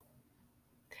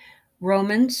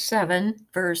Romans 7,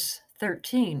 verse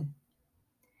 13,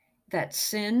 that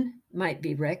sin might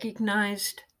be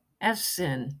recognized as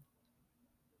sin.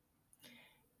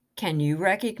 Can you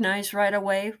recognize right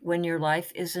away when your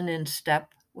life isn't in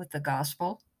step with the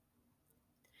gospel?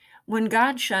 When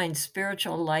God shines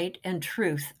spiritual light and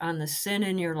truth on the sin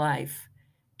in your life,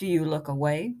 do you look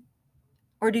away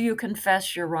or do you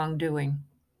confess your wrongdoing?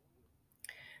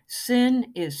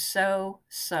 Sin is so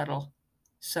subtle,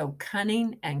 so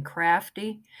cunning and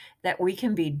crafty that we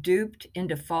can be duped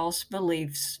into false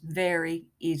beliefs very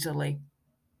easily.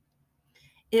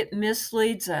 It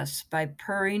misleads us by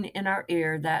purring in our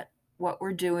ear that what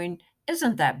we're doing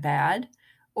isn't that bad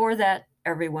or that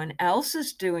everyone else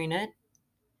is doing it.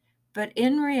 But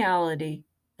in reality,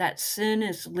 that sin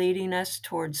is leading us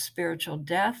towards spiritual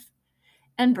death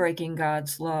and breaking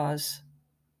God's laws.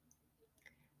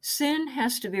 Sin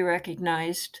has to be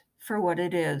recognized for what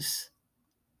it is: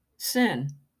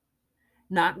 sin,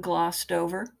 not glossed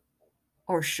over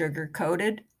or sugar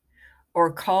coated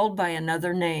or called by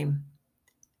another name.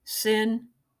 Sin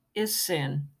is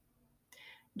sin.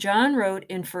 John wrote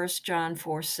in 1 John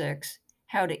 4:6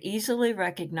 how to easily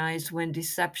recognize when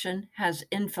deception has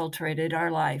infiltrated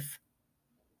our life.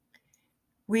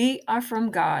 We are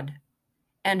from God,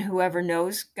 and whoever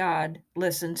knows God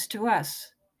listens to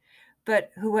us.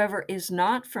 But whoever is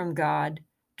not from God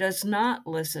does not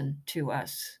listen to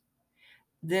us.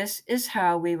 This is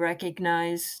how we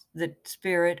recognize the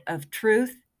spirit of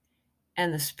truth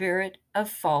and the spirit of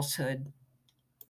falsehood.